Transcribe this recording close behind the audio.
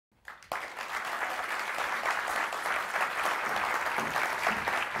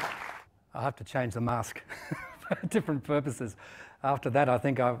I have to change the mask for different purposes. After that, I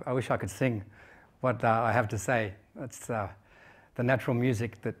think I wish I could sing what I have to say. It's the natural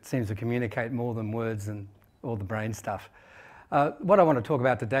music that seems to communicate more than words and all the brain stuff. What I want to talk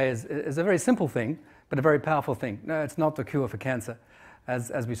about today is a very simple thing, but a very powerful thing. No, it's not the cure for cancer,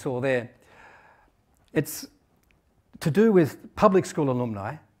 as we saw there. It's to do with public school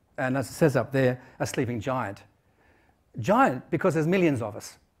alumni, and as it says up there, a sleeping giant. Giant because there's millions of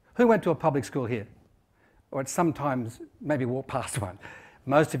us. Who went to a public school here? Or at sometimes maybe walked past one.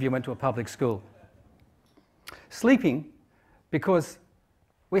 Most of you went to a public school. Sleeping because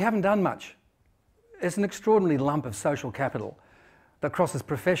we haven't done much. It's an extraordinary lump of social capital that crosses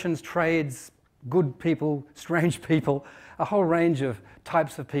professions, trades, good people, strange people, a whole range of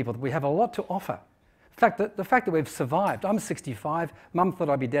types of people. We have a lot to offer. The fact that we've survived. I'm 65, Mum thought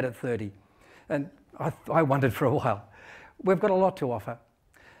I'd be dead at 30, and I wondered for a while. We've got a lot to offer.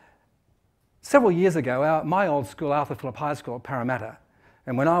 Several years ago, my old school, Phillip High School at Parramatta,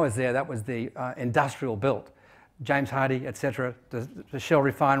 and when I was there, that was the industrial built. James Hardie, etc., the Shell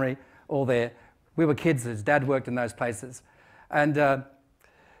refinery, all there. We were kids, his dad worked in those places. And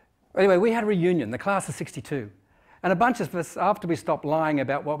anyway, we had a reunion, the class of 62. And a bunch of us, after we stopped lying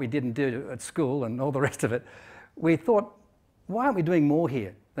about what we didn't do at school and all the rest of it, we thought, why aren't we doing more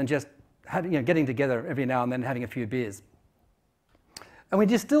here than just getting together every now and then having a few beers? And we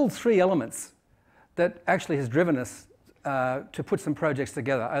distilled 3 elements that actually has driven us to put some projects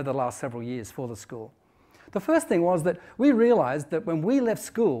together over the last several years for the school. The first thing was that we realised that when we left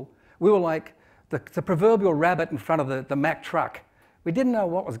school, we were like the proverbial rabbit in front of the Mack truck. We didn't know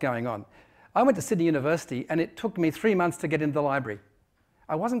what was going on. I went to Sydney University and it took me 3 months to get into the library.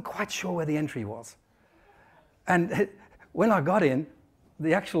 I wasn't quite sure where the entry was. And when I got in,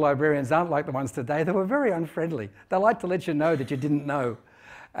 the actual librarians aren't like the ones today. They were very unfriendly. They like to let you know that you didn't know.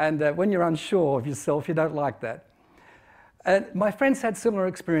 And when you're unsure of yourself, you don't like that. And my friends had similar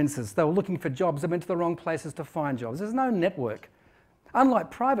experiences. They were looking for jobs. They went to the wrong places to find jobs. There's no network.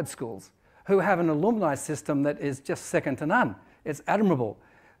 Unlike private schools, who have an alumni system that is just second to none. It's admirable.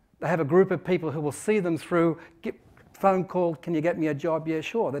 They have a group of people who will see them through, get phone call, can you get me a job? Yeah,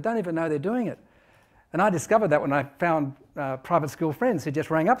 sure. They don't even know they're doing it. And I discovered that when I found private school friends who just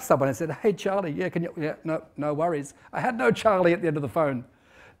rang up someone and said, hey, Charlie, yeah, can you? Yeah, no worries. I had no Charlie at the end of the phone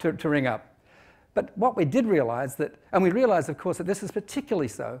to ring up. But what we did realise and we realised, of course, that this is particularly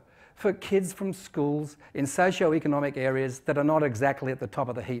so for kids from schools in socio-economic areas that are not exactly at the top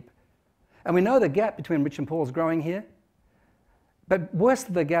of the heap. And we know the gap between rich and poor is growing here. But worse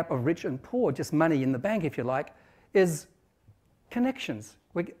than the gap of rich and poor, just money in the bank, if you like, is connections.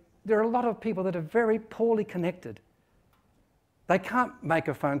 There are a lot of people that are very poorly connected. They can't make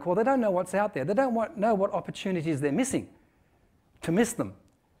a phone call. They don't know what's out there. They don't know what opportunities they're missing to miss them.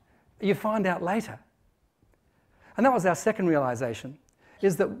 You find out later. And that was our second realisation,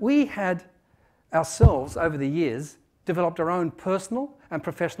 is that we had ourselves, over the years, developed our own personal and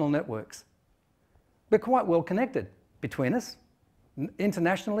professional networks. We're quite well connected between us.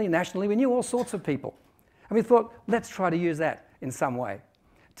 Internationally, nationally, we knew all sorts of people. And we thought, let's try to use that in some way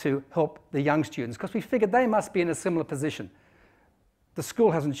to help the young students, because we figured they must be in a similar position. The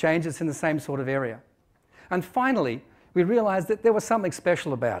school hasn't changed, it's in the same sort of area. And finally, we realised that there was something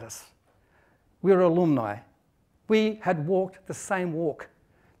special about us. We were alumni. We had walked the same walk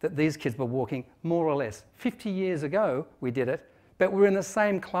that these kids were walking, more or less. 50 years ago, we did it, but we were in the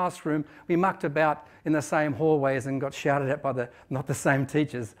same classroom. We mucked about in the same hallways and got shouted at by not the same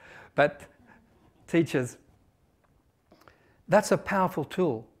teachers, but teachers. That's a powerful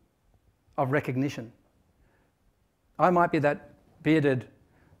tool of recognition. I might be that bearded,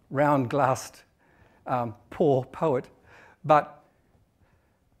 round-glassed, poor poet, but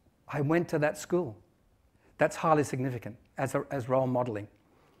I went to that school. That's highly significant as role modelling.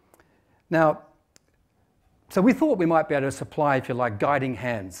 Now, so we thought we might be able to supply, if you like, guiding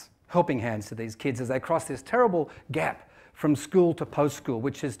hands, helping hands to these kids as they cross this terrible gap from school to post-school,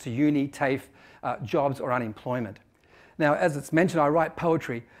 which is to uni, TAFE, jobs or unemployment. Now, as it's mentioned, I write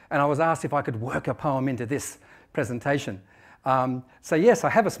poetry, and I was asked if I could work a poem into this presentation. So yes, I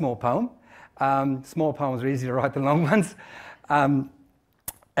have a small poem. Small poems are easier to write than long ones. And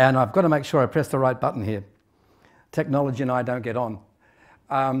I've got to make sure I press the right button here. Technology and I don't get on.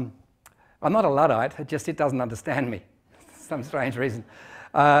 I'm not a Luddite, it doesn't understand me, for some strange reason.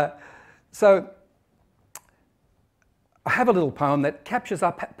 So I have a little poem that captures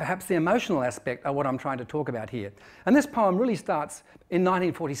up perhaps the emotional aspect of what I'm trying to talk about here. And this poem really starts in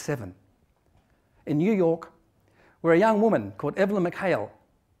 1947 in New York, where a young woman called Evelyn McHale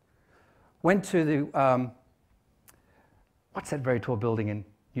went to the, what's that very tall building in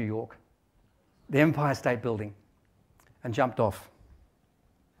New York? the Empire State Building and jumped off.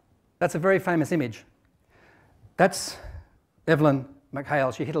 That's a very famous image. That's Evelyn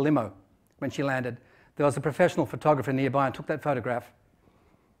McHale. She hit a limo when she landed. There was a professional photographer nearby and took that photograph.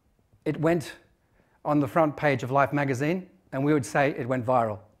 It went on the front page of Life magazine, and we would say it went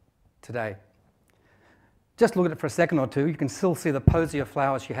viral today. Just look at it for a second or two. You can still see the posy of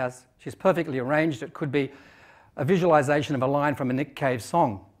flowers she has. She's perfectly arranged. It could be a visualization of a line from a Nick Cave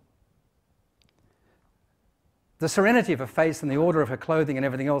song. The serenity of her face and the order of her clothing and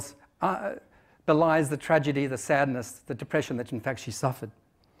everything else belies the tragedy, the sadness, the depression that in fact she suffered.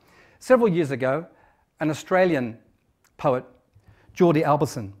 Several years ago, an Australian poet, Geordie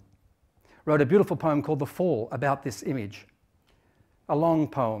Alberson, wrote a beautiful poem called The Fall about this image, a long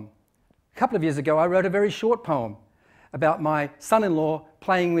poem. A couple of years ago, I wrote a very short poem about my son-in-law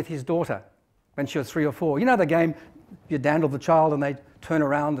playing with his daughter when she was 3 or 4. You know the game, you dandle the child and they turn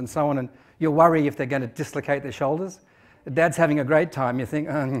around and so on, and you worry if they're going to dislocate their shoulders. Dad's having a great time. You think,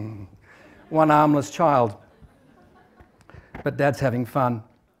 one armless child. But Dad's having fun.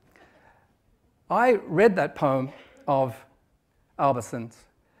 I read that poem of Alberson's,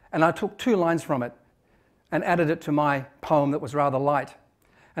 and I took 2 lines from it and added it to my poem that was rather light.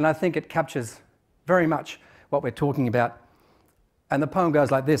 And I think it captures very much what we're talking about. And the poem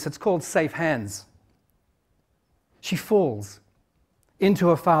goes like this. It's called Safe Hands. She falls into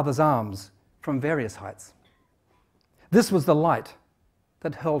her father's arms from various heights. This was the light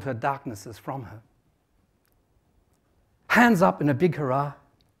that hurled her darknesses from her. Hands up in a big hurrah,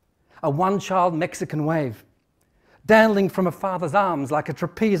 a one-child Mexican wave, dandling from her father's arms like a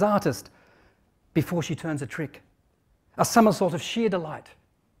trapeze artist before she turns a trick, a somersault of sheer delight.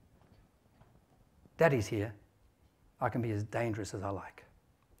 Daddy's here. I can be as dangerous as I like.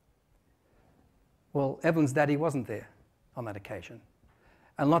 Well, Evelyn's daddy wasn't there on that occasion,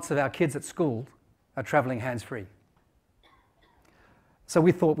 and lots of our kids at school are travelling hands-free. So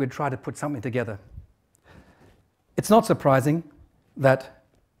we thought we'd try to put something together. It's not surprising that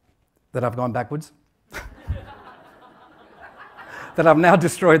I've gone backwards, that I've now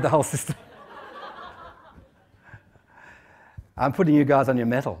destroyed the whole system. I'm putting you guys on your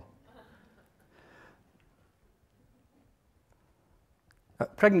mettle.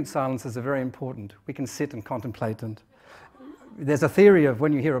 Pregnant silences are very important. We can sit and contemplate, and there's a theory of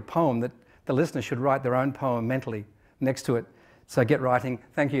when you hear a poem that the listener should write their own poem mentally next to it. So get writing.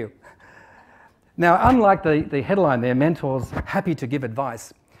 Thank you. Now, unlike the headline there, Mentors Happy to Give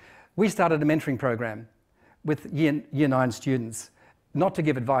Advice, we started a mentoring program with Year 9 students, not to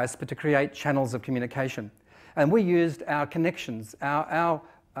give advice, but to create channels of communication. And we used our connections, our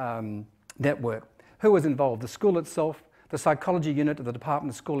network. Who was involved? The school itself, the psychology unit of the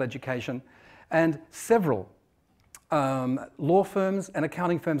Department of School Education, and several law firms and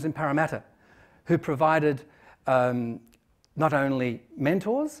accounting firms in Parramatta who provided not only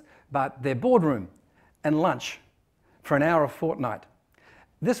mentors, but their boardroom and lunch for an hour a fortnight.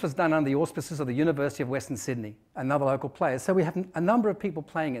 This was done under the auspices of the University of Western Sydney, another local player. So we have a number of people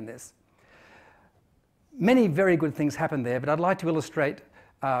playing in this. Many very good things happened there, but I'd like to illustrate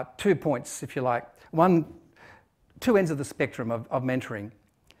 2 points, if you like. Two ends of the spectrum of mentoring.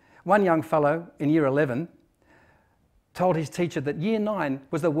 One young fellow in Year 11 told his teacher that Year 9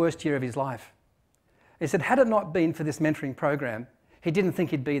 was the worst year of his life. He said, had it not been for this mentoring program, he didn't think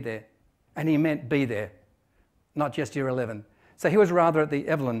he'd be there. And he meant be there, not just Year 11. So he was rather at the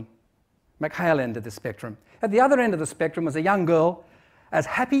Evelyn McHale end of the spectrum. At the other end of the spectrum was a young girl, as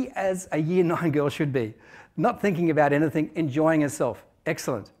happy as a Year 9 girl should be, not thinking about anything, enjoying herself.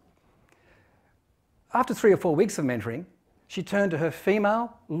 Excellent. After 3 or 4 weeks of mentoring, she turned to her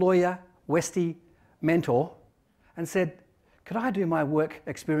female lawyer, Westie mentor and said, could I do my work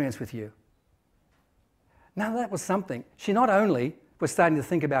experience with you? Now that was something. She not only was starting to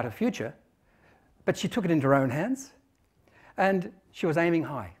think about her future, but she took it into her own hands and she was aiming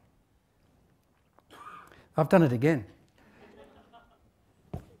high. I've done it again.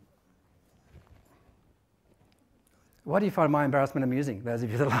 Why do you find my embarrassment amusing, those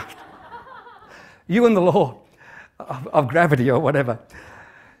of you that laughed? You and the law of gravity or whatever.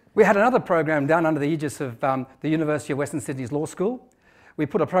 We had another program done under the aegis of the University of Western Sydney's Law School. We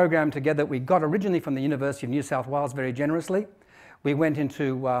put a program together we got originally from the University of New South Wales very generously. We went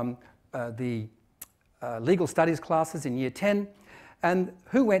into the legal studies classes in Year 10, and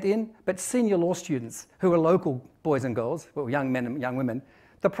who went in but senior law students who were local boys and girls, well, young men and young women.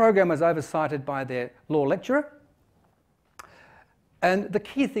 The program was oversighted by their law lecturer, and the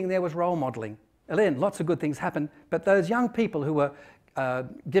key thing there was role modelling. Again, lots of good things happened, but those young people who were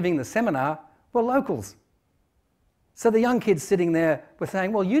giving the seminar were locals. So the young kids sitting there were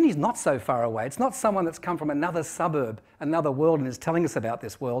saying, well, uni's not so far away. It's not someone that's come from another suburb, another world, and is telling us about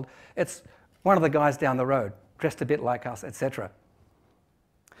this world. It's one of the guys down the road, dressed a bit like us, etc.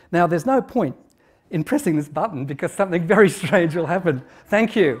 Now, there's no point in pressing this button because something very strange will happen.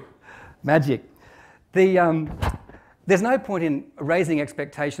 Thank you. Magic. There's no point in raising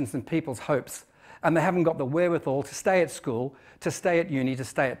expectations and people's hopes, and they haven't got the wherewithal to stay at school, to stay at uni, to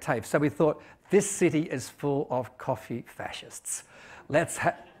stay at TAFE. So we thought, this city is full of coffee fascists. Let's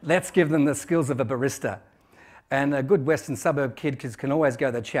give them the skills of a barista. And a good Western suburb kid can always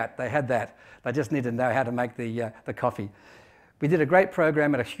go the chat. They had that. They just need to know how to make the coffee. We did a great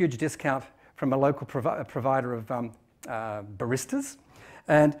program at a huge discount from a local provider of baristas.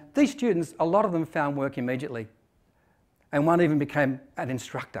 And these students, a lot of them found work immediately. And one even became an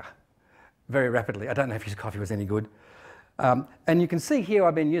instructor very rapidly. I don't know if his coffee was any good. And you can see here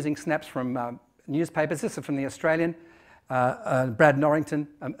I've been using snaps from newspapers. This is from The Australian. Brad Norrington,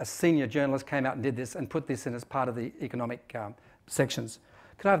 a senior journalist, came out and did this and put this in as part of the economic sections.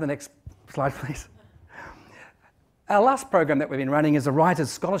 Could I have the next slide, please? Our last program that we've been running is a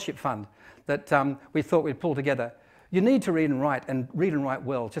Writers' Scholarship Fund that we thought we'd pull together. You need to read and write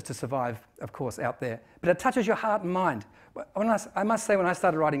well just to survive, of course, out there. But it touches your heart and mind. I must say, when I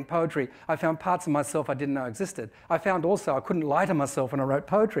started writing poetry, I found parts of myself I didn't know existed. I found also I couldn't lie to myself when I wrote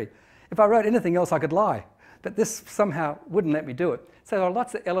poetry. If I wrote anything else, I could lie. But this somehow wouldn't let me do it. So there are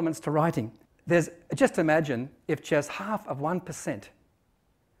lots of elements to writing. Just imagine if just half of 1%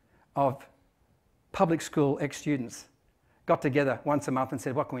 of public school ex-students got together once a month and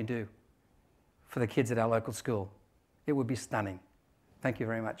said, what can we do for the kids at our local school? It would be stunning. Thank you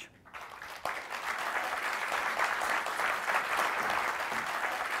very much.